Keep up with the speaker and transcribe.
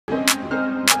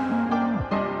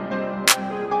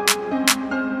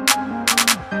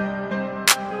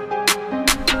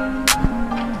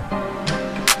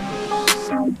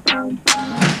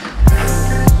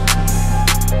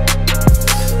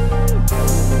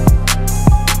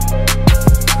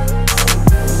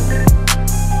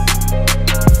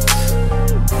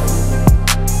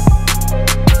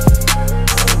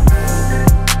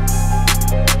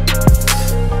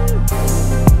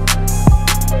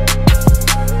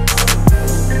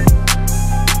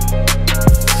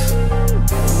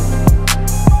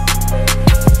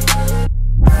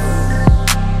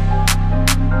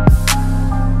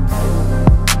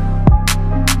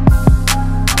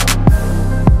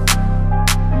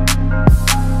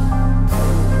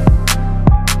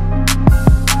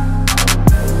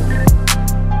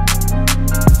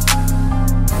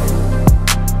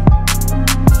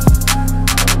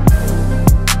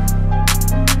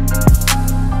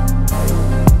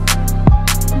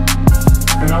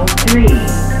Terminal 3,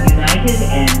 United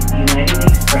and United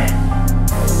Express.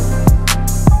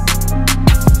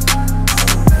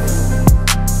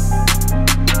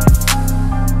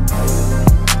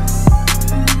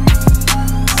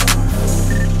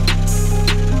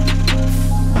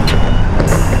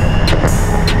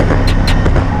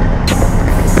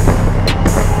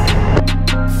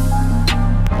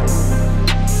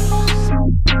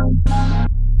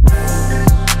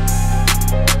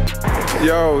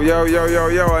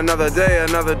 Yo, another day,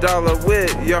 another dollar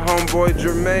with your homeboy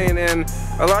Jermaine. And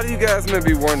a lot of you guys may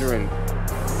be wondering,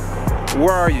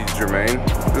 where are you, Jermaine?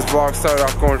 This vlog started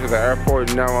off going to the airport,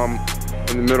 and now I'm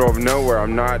in the middle of nowhere.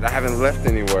 I haven't left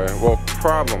anywhere. Well,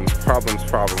 problems.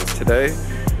 Today,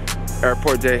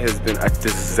 airport day has been a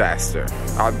disaster.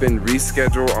 I've been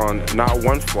rescheduled on not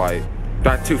one flight,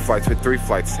 not two flights, but 3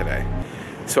 flights today.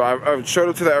 So I showed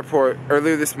up to the airport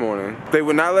earlier this morning. They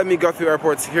would not let me go through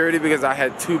airport security because I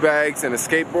had 2 bags and a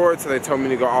skateboard, so they told me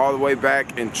to go all the way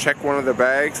back and check one of the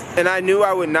bags. And I knew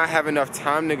I would not have enough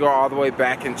time to go all the way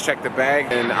back and check the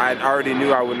bag, and I already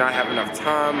knew I would not have enough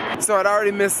time. So I'd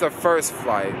already missed the first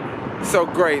flight. So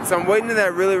great, so I'm waiting in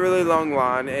that really long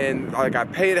line, and like I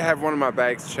pay to have one of my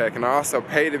bags checked, and I also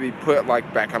pay to be put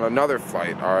like back on another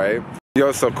flight, alright?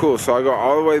 Yo, so cool. So I go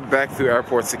all the way back through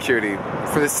airport security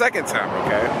for the second time,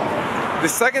 okay? The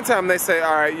second time they say,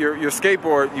 all right, your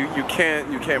skateboard, you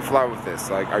can't fly with this.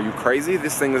 Like, are you crazy?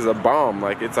 This thing is a bomb.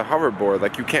 Like, it's a hoverboard.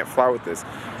 Like, you can't fly with this.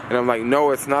 And I'm like,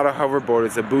 no, it's not a hoverboard.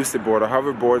 It's a boosted board. A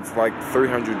hoverboard's like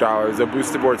 $300. A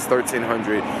boosted board's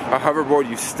 $1,300. A hoverboard,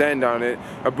 you stand on it.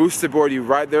 A boosted board, you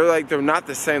ride. They're not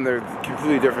the same. They're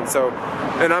completely different. So,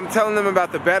 and I'm telling them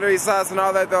about the battery size and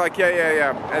all that. They're like,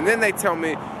 yeah. And then they tell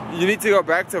me, you need to go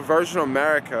back to Virgin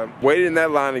America, wait in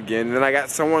that line again, and then I got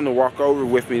someone to walk over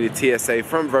with me to TSA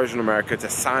from Virgin America to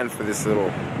sign for the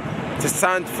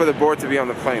board to be on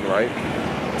the plane, right?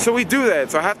 So we do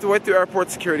that, so I have to wait through airport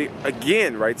security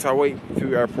again, right? So I wait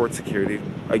through airport security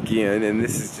again, and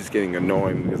this is just getting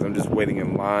annoying because I'm just waiting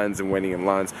in lines and waiting in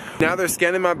lines. Now they're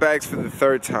scanning my bags for the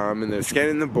 3rd time, and they're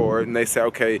scanning the board, and they say,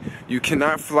 okay, you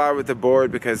cannot fly with the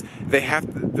board because they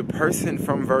have to, the person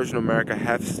from Virgin America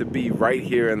has to be right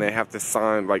here, and they have to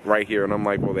sign like right here. And I'm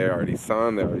like, well, they already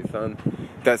signed,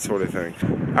 that sort of thing.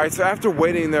 All right, so after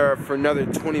waiting there for another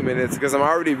 20 minutes, because I'm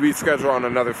already rescheduled on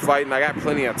another flight, and I got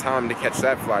plenty of time to catch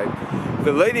that flight,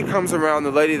 the lady comes around,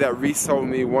 the lady that resold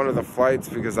me one of the flights,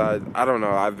 because I don't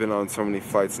know, I've been on so many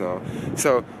flights now.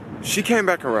 So she came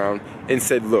back around and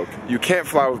said, look, you can't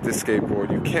fly with this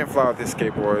skateboard, you can't fly with this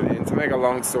skateboard. And to make a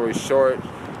long story short,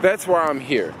 that's why I'm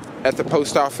here, at the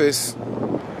post office.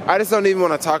 I just don't even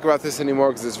want to talk about this anymore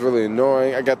because it's really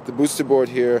annoying. I got the booster board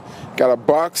here, got a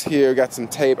box here, got some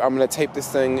tape. I'm going to tape this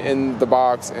thing in the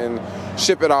box and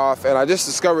ship it off. And I just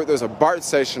discovered there's a BART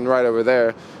station right over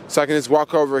there. So I can just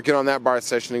walk over, get on that BART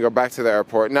station and go back to the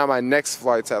airport. Now my next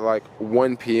flight's at like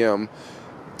 1 p.m.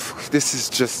 This is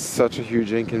just such a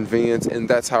huge inconvenience, and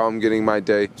that's how I'm getting my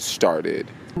day started.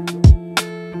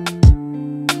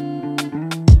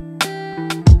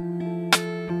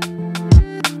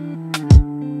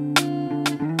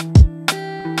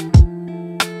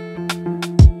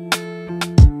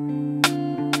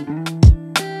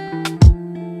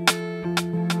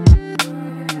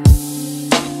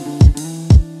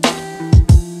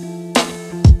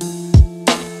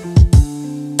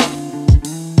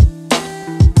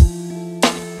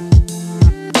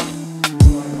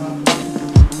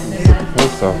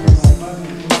 Office.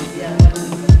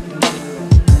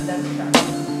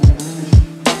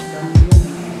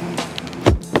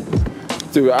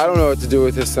 Dude, I don't know what to do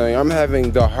with this thing. I'm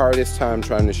having the hardest time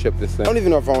trying to ship this thing. I don't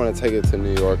even know if I want to take it to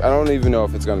New York. I don't even know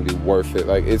if it's going to be worth it.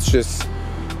 Like, it's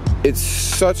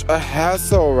such a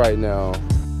hassle right now.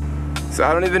 So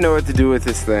I don't even know what to do with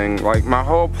this thing. Like, my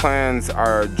whole plans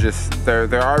are just,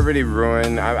 they're already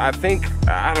ruined. I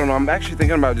don't know, I'm actually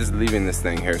thinking about just leaving this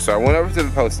thing here. So I went over to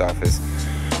the post office.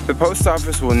 The post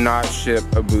office will not ship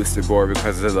a boosted board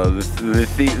because of the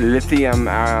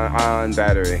lithium-ion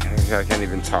battery. I can't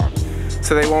even talk.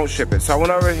 So they won't ship it. So I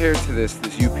went over here to this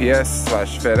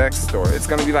UPS/FedEx store. It's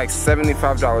gonna be like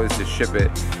 $75 to ship it.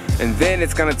 And then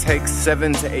it's gonna take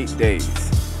 7 to 8 days.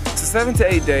 So 7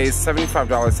 to 8 days,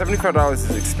 $75. $75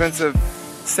 is expensive.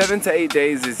 7 to 8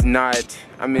 days is not,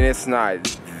 I mean, it's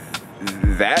not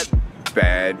that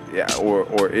bad, yeah,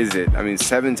 or is it? I mean,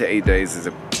 7 to 8 days is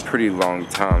a pretty long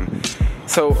time.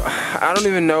 So I don't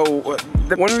even know.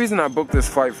 One reason I booked this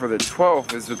flight for the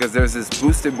 12th is because there's this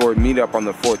boosted board meetup on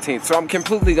the 14th. So I'm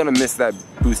completely gonna miss that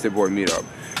boosted board meetup.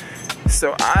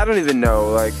 So I don't even know,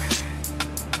 like,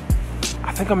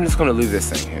 I think I'm just gonna leave this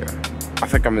thing here. I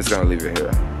think I'm just gonna leave it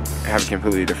here. have a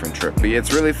completely different trip. But yeah,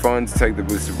 it's really fun to take the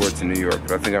boosted board to New York,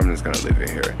 but I think I'm just gonna leave it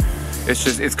here.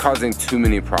 It's causing too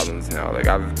many problems now. Like,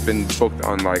 I've been booked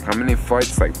on like, how many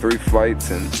flights? Like 3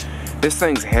 flights, and this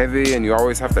thing's heavy and you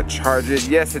always have to charge it.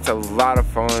 Yes, it's a lot of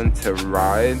fun to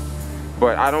ride,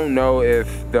 but I don't know if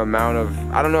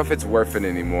I don't know if it's worth it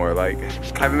anymore. Like,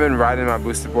 I haven't been riding my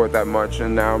boosted board that much,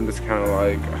 and now I'm just kind of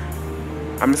like,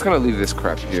 I'm just gonna leave this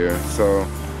crap here. So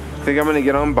I think I'm gonna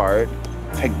get on BART,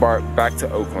 take BART back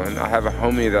to Oakland. I have a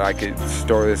homie that I could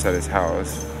store this at his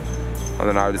house, and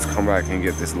then I'll just come back and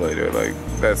get this later. Like,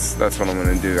 that's what I'm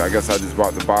gonna do. I guess I just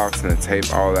bought the box and the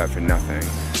tape, all that for nothing.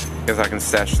 I guess I can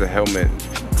stash the helmet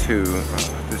too.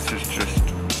 This is just,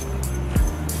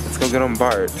 let's go get on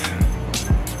BART.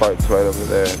 BART's right over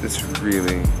there. This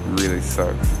really, really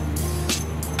sucks.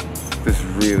 This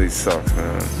really sucks,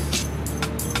 man.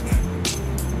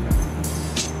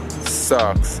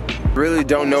 Sucks. Really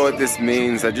don't know what this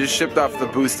means. I just shipped off the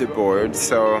boosted board,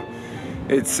 so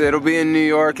it'll be in New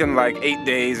York in like 8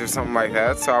 days or something like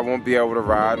that, so I won't be able to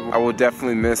ride. I will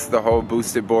definitely miss the whole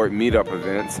boosted board meetup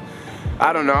events.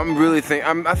 I don't know,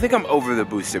 I think I'm over the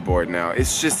boosted board now.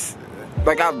 It's just,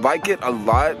 like, I like it a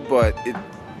lot, but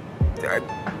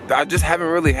I just haven't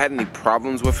really had any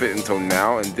problems with it until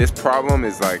now, and this problem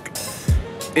is like,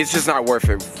 it's just not worth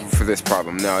it for this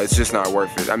problem. No, it's just not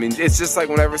worth it. I mean, it's just like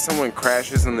whenever someone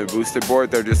crashes on their boosted board,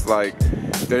 they're just like,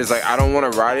 I don't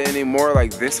want to ride it anymore.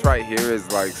 Like, this right here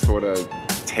is like sort of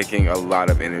taking a lot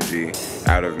of energy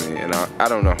out of me, and I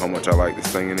don't know how much I like this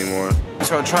thing anymore.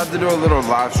 So I tried to do a little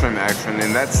live stream action,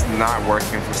 and that's not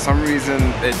working. For some reason,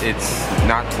 it's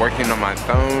not working on my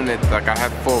phone. Like, I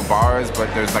have full bars,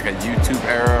 but there's like a YouTube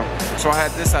error. So I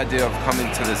had this idea of coming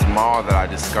to this mall that I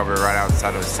discovered right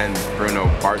outside of San Bruno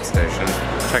BART station.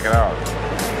 Check it out.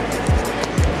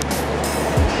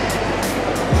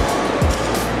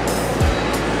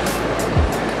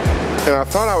 And I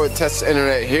thought I would test the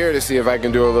internet here to see if I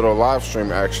can do a little live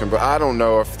stream action, but I don't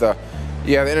know if the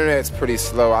internet's pretty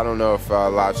slow. I don't know if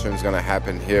live stream's gonna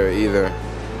happen here either.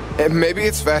 And maybe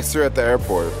it's faster at the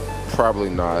airport.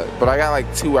 Probably not. But I got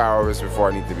like 2 hours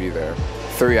before I need to be there.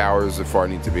 3 hours before I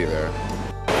need to be there.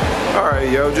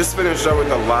 Alright, yo, just finished up with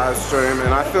the live stream,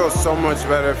 and I feel so much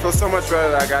better. It feels so much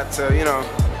better that I got to, you know,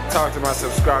 talk to my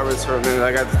subscribers for a minute.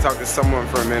 I got to talk to someone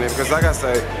for a minute, because like I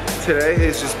say, today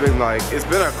has just been like, it's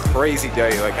been a crazy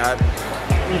day. Like,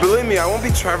 believe me, I won't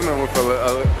be traveling with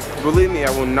believe me, I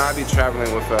will not be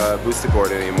traveling with a boosted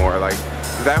board anymore. Like,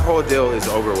 that whole deal is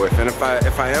over with. And if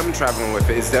I am traveling with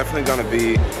it, it's definitely gonna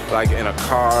be like in a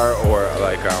car or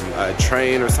like a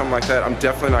train or something like that. I'm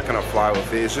definitely not gonna fly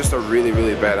with it. It's just a really,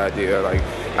 really bad idea. Like,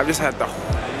 I've just had the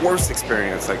worst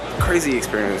experience, like crazy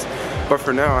experience. But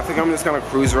for now, I think I'm just gonna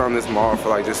cruise around this mall for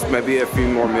like just maybe a few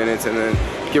more minutes, and then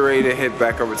get ready to head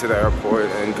back over to the airport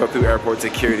and go through airport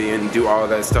security and do all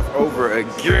that stuff over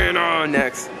again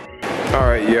next.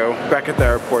 Alright, yo, back at the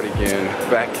airport again.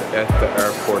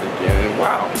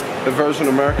 Wow, the Virgin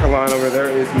America line over there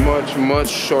is much, much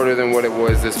shorter than what it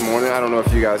was this morning. I don't know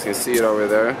if you guys can see it over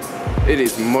there. It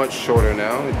is much shorter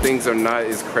now. Things are not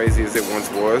as crazy as it once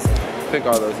was. I think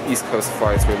all those East Coast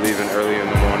flights were leaving early in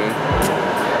the morning.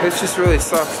 It just really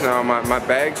sucks now. My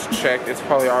bag's checked. It's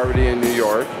probably already in New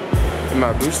York. And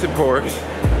my boosted board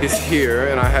is here,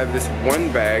 and I have this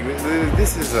one bag.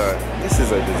 This is a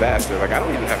disaster. Like, I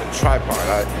don't even have a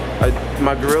tripod.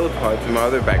 My Gorilla Pod's in my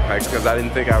other backpack because I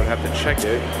didn't think I would have to check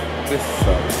it. This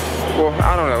sucks. Well,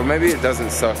 I don't know. Maybe it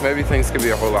doesn't suck. Maybe things could be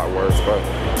a whole lot worse. But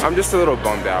I'm just a little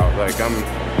bummed out. Like,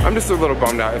 I'm just a little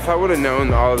bummed out. If I would have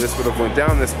known all of this would have went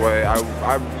down this way,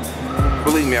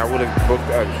 believe me, I would have booked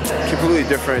a completely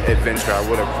different adventure. I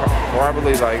would have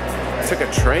probably like took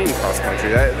a train cross country.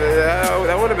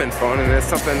 That would have been fun, and it's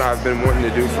something I've been wanting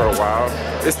to do for a while.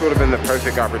 This would have been the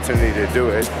perfect opportunity to do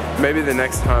it. Maybe the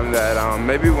next time that,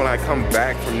 maybe when I come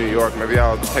back from New York, maybe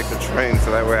I'll take the train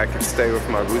so that way I can stay with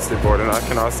my boosted board, and I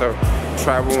can also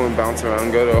travel and bounce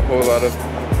around, go to a whole lot of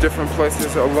different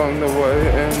places along the way.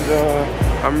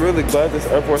 And I'm really glad this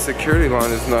airport security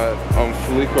line is not on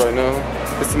fleek right now.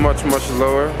 It's much, much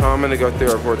lower. I'm gonna go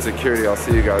through airport security. I'll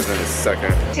see you guys in a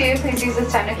second. Please use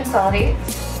this time to consolidate.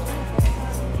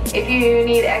 If you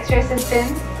need extra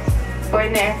assistance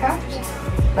boarding the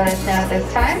aircraft, let us know at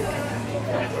this time.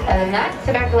 Other than that,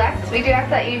 sit back, relax. We do ask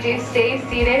that you do stay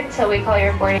seated till we call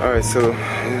your boarding. Alright, so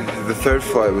the third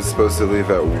flight was supposed to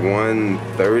leave at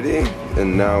 1:30,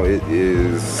 and now it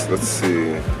is, let's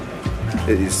see,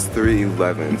 it is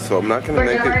 3:11, so I'm not gonna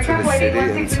make it to the city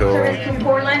until, I don't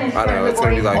know, it's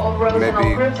gonna be like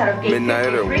maybe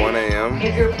midnight or 1 a.m.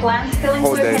 If your plan's still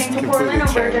Whole day's included heading to Portland or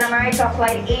Virgin America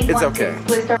flight 816, it's okay.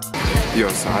 please start. Yo,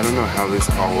 so I don't know how this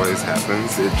always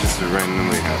happens. It just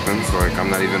randomly happens. Like, I'm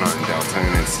not even on Delta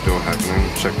and it's still happening.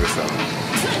 Check this out.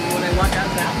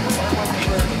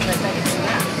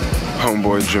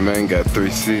 Homeboy Jermaine got 3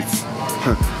 seats.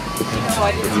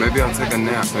 Maybe I'll take a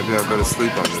nap. Maybe I'll go to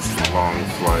sleep on this long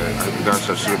flight. Gosh,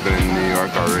 I should have been in New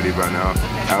York already by now.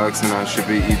 Alex and I should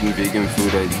be eating vegan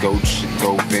food at Go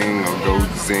Bing or Go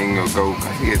Zing or Go,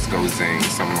 I think it's Go Zing,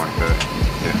 something like that.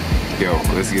 Yeah. Yo,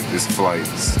 let's get this flight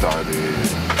started.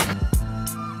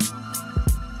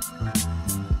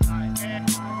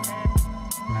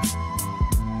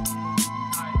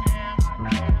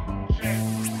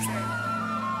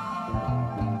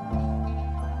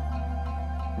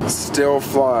 Still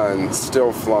flying,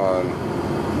 still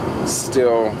flying,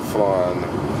 still flying.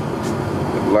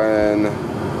 Land,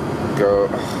 go.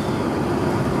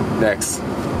 Next.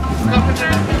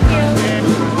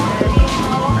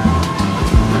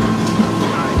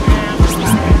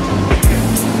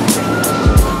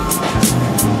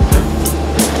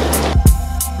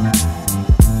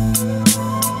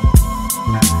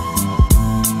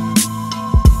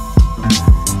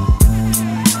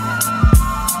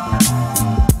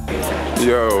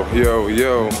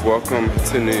 Yo, welcome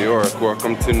to New York,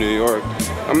 welcome to New York.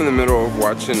 I'm in the middle of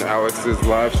watching Alex's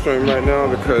live stream right now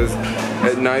because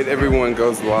at night everyone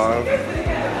goes live.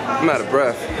 I'm out of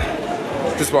breath.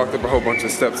 Just walked up a whole bunch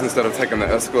of steps instead of taking the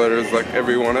escalators like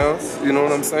everyone else. You know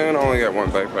what I'm saying? I only got one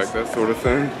backpack, that sort of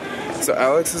thing. So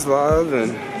Alex is live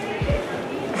and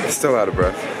still out of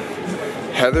breath.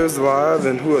 Heather's live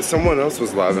and someone else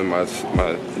was live in my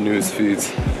news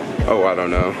feeds. Oh, I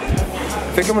don't know.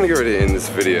 I think I'm gonna get ready to end this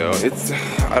video.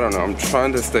 I don't know, I'm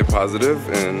trying to stay positive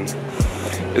and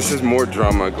it's just more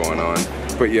drama going on.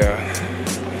 But yeah,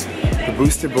 the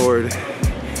booster board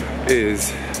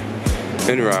is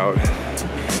en route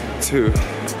to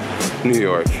New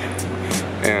York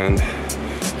and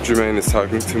Jermaine is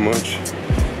talking too much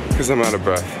because I'm out of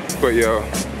breath. But yo,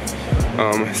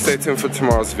 stay tuned for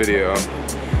tomorrow's video.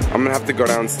 I'm gonna have to go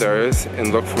downstairs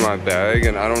and look for my bag,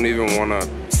 and I don't even wanna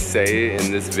say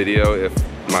in this video if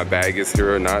my bag is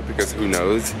here or not because who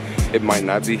knows, it might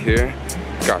not be here.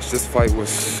 Gosh, this flight was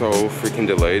so freaking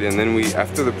delayed, and then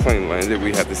after the plane landed,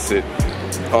 we had to sit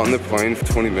on the plane for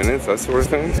 20 minutes, that sort of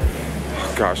thing.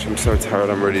 Gosh, I'm so tired,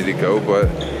 I'm ready to go, but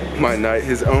my night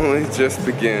has only just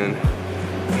begun.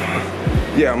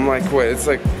 Yeah, I'm like, wait, it's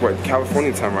like, what,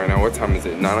 California time right now? What time is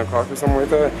it, 9 o'clock or something like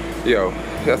that? Yo,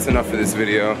 that's enough for this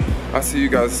video. I'll see you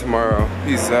guys tomorrow.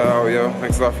 Peace out, yo.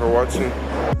 Thanks a lot for watching.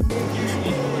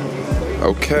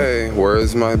 Okay, where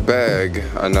is my bag?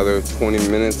 Another 20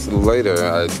 minutes later,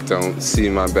 I don't see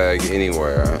my bag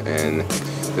anywhere, and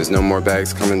there's no more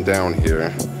bags coming down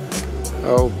here.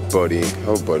 Oh buddy,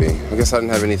 oh buddy. I guess I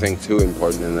didn't have anything too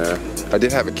important in there. I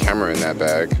did have a camera in that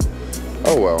bag.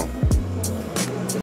 Oh well.